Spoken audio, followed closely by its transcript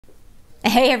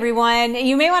Hey everyone,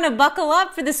 you may want to buckle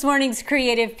up for this morning's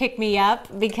creative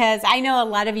pick-me-up because I know a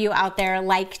lot of you out there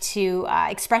like to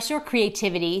express your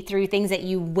creativity through things that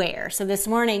you wear. So this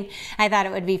morning I thought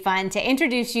it would be fun to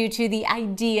introduce you to the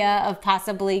idea of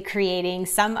possibly creating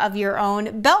some of your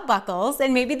own belt buckles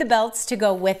and maybe the belts to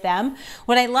go with them.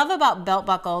 What I love about belt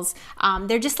buckles,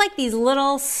 they're just like these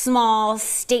little small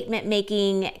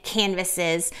statement-making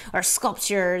canvases or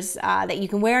sculptures that you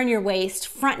can wear on your waist,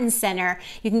 front and center.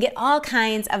 You can get all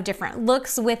kinds of different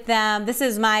looks with them. This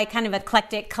is my kind of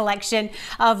eclectic collection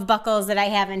of buckles that I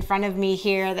have in front of me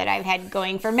here that I've had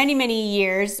going for many, many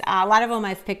years. A lot of them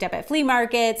I've picked up at flea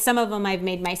markets. Some of them I've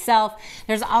made myself.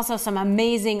 There's also some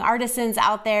amazing artisans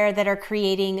out there that are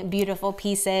creating beautiful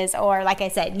pieces, or like I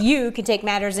said, you can take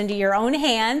matters into your own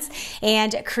hands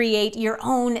and create your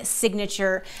own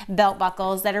signature belt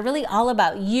buckles that are really all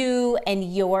about you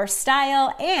and your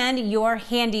style and your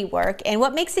handiwork. And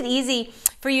what makes it easy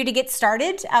for you to get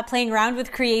started playing around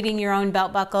with creating your own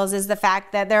belt buckles is the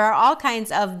fact that there are all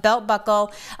kinds of belt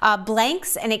buckle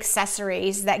blanks and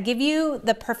accessories that give you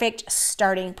the perfect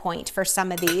starting point for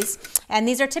some of these. And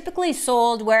these are typically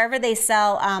sold wherever they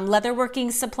sell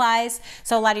leatherworking supplies.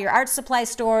 So a lot of your art supply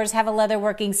stores have a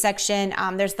leatherworking section.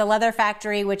 There's the Leather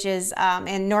Factory, which is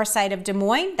in north side of Des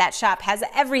Moines. That shop has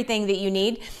everything that you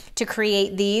need to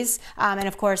create these, and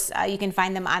of course you can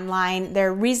find them online.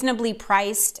 They're reasonably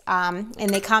priced,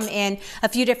 and they come in a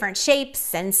few different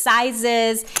shapes and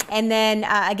sizes, and then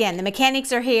again, the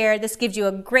mechanics are here. This gives you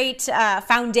a great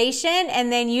foundation,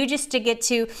 and then you just get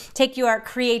to take your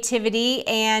creativity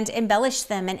and embellish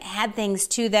them and add things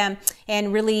to them,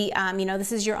 and really you know,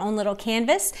 this is your own little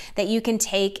canvas that you can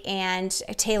take and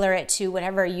tailor it to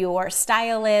whatever your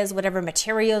style is, whatever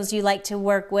materials you like to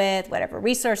work with, whatever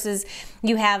resources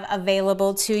you have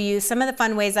available to you. Some of the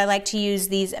fun ways I like to use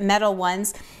these metal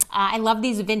ones. I love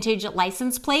these vintage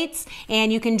license plates,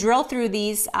 and you can drill through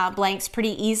these blanks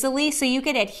pretty easily, so you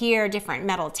could adhere different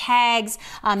metal tags,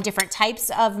 different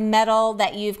types of metal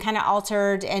that you've kind of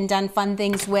altered and done fun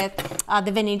things with.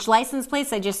 The vintage license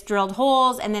plates, I just drilled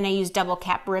holes and then I used double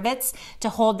cap rivets to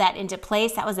hold that into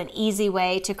place. That was an easy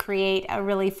way to create a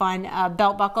really fun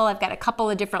belt buckle. I've got a couple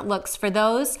of different looks for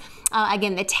those.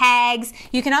 Again, the tags.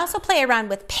 You can also play around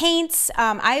with paints.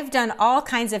 I've done all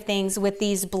kinds of things with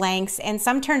these blanks, and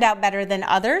some turned out better than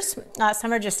others.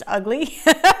 Some are just ugly,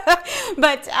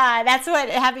 but that's what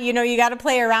happens. You know, you got to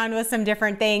play around with some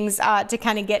different things to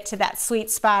kind of get to that sweet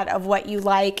spot of what you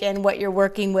like and what you're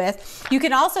working with. You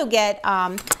can also get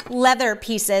leather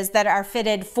pieces that are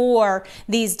fitted for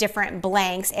these different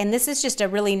blanks, and this is just a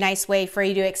really nice way for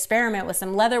you to experiment with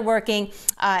some leather working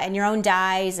and your own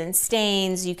dyes and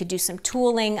stains. You could do some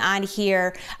tooling on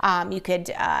here. You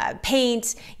could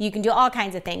paint. You can do all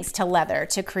kinds of things to leather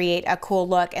to create a cool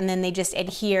look, and then they just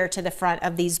adhere to the front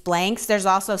of these blanks. There's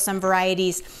also some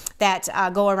varieties that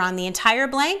go around the entire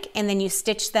blank, and then you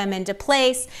stitch them into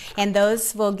place, and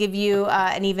those will give you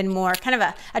an even more kind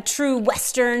of a true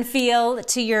Western feel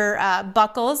to your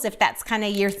buckles, if that's kind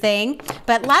of your thing.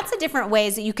 But lots of different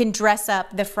ways that you can dress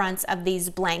up the fronts of these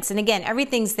blanks. And again,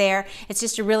 everything's there. It's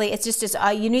just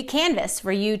a unique canvas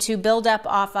for you to build up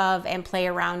off of and play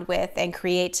around with and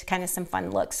create kind of some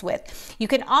fun looks with. You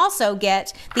can also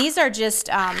get, these are just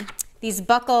these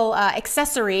buckle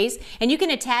accessories, and you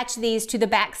can attach these to the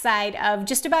back side of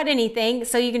just about anything,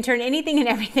 so you can turn anything and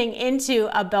everything into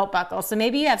a belt buckle. So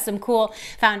maybe you have some cool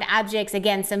found objects,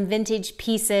 again, some vintage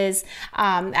pieces.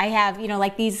 I have, you know,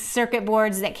 like these circuit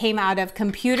boards that came out of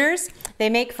computers. They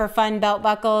make for fun belt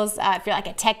buckles if you're like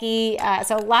a techie.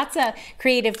 So lots of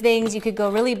creative things. You could go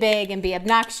really big and be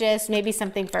obnoxious, maybe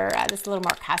something for this a little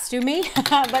more costumey,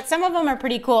 but some of them are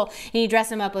pretty cool, and you dress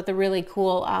them up with a really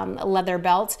cool leather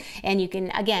belt. And you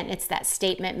can, again, it's that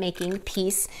statement making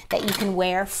piece that you can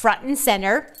wear front and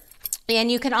center. And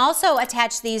you can also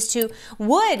attach these to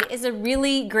wood. Is a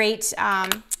really great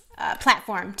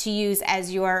platform to use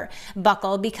as your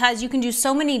buckle, because you can do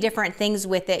so many different things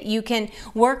with it. You can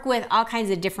work with all kinds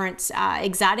of different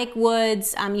exotic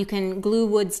woods. You can glue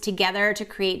woods together to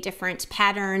create different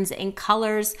patterns and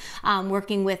colors,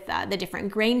 working with the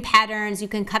different grain patterns. You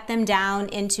can cut them down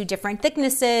into different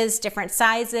thicknesses, different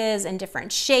sizes, and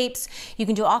different shapes. You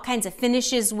can do all kinds of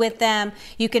finishes with them.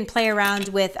 You can play around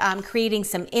with creating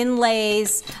some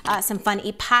inlays, some fun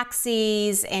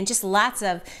epoxies, and just lots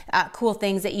of cool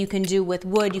things that you can do with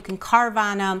wood. You can carve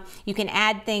on them. You can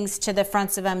add things to the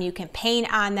fronts of them. You can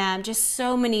paint on them. Just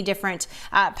so many different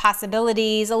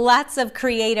possibilities. Lots of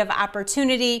creative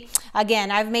opportunity. Again,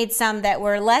 I've made some that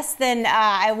were less than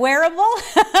wearable,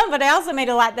 but I also made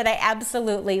a lot that I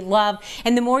absolutely love.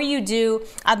 And the more you do,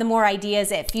 the more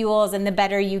ideas it fuels, and the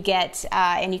better you get,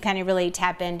 and you kind of really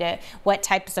tap into what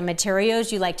types of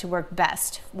materials you like to work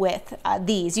best with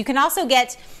these. You can also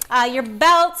get your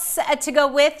belts to go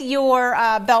with your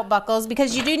belt buckles,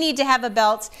 because you do need to have a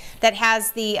belt that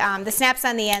has the snaps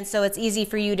on the end, so it's easy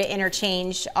for you to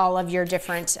interchange all of your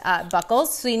different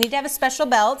buckles. So you need to have a special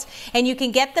belt, and you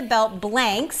can get the belt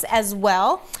blanks as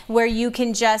well, where you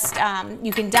can just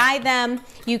you can dye them,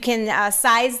 you can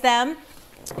size them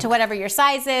to whatever your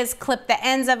size is, clip the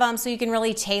ends of them, so you can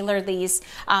really tailor these.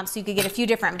 So you could get a few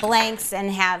different blanks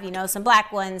and have, you know, some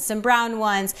black ones, some brown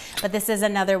ones, but this is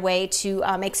another way to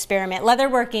experiment.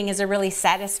 Leatherworking is a really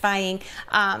satisfying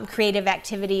creative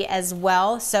activity as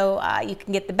well. So you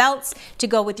can get the belts to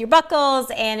go with your buckles,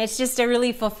 and it's just a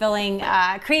really fulfilling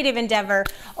creative endeavor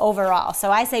overall.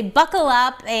 So I say buckle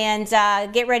up and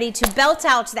get ready to belt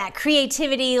out that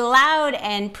creativity loud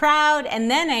and proud, and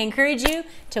then I encourage you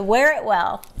to wear it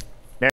well.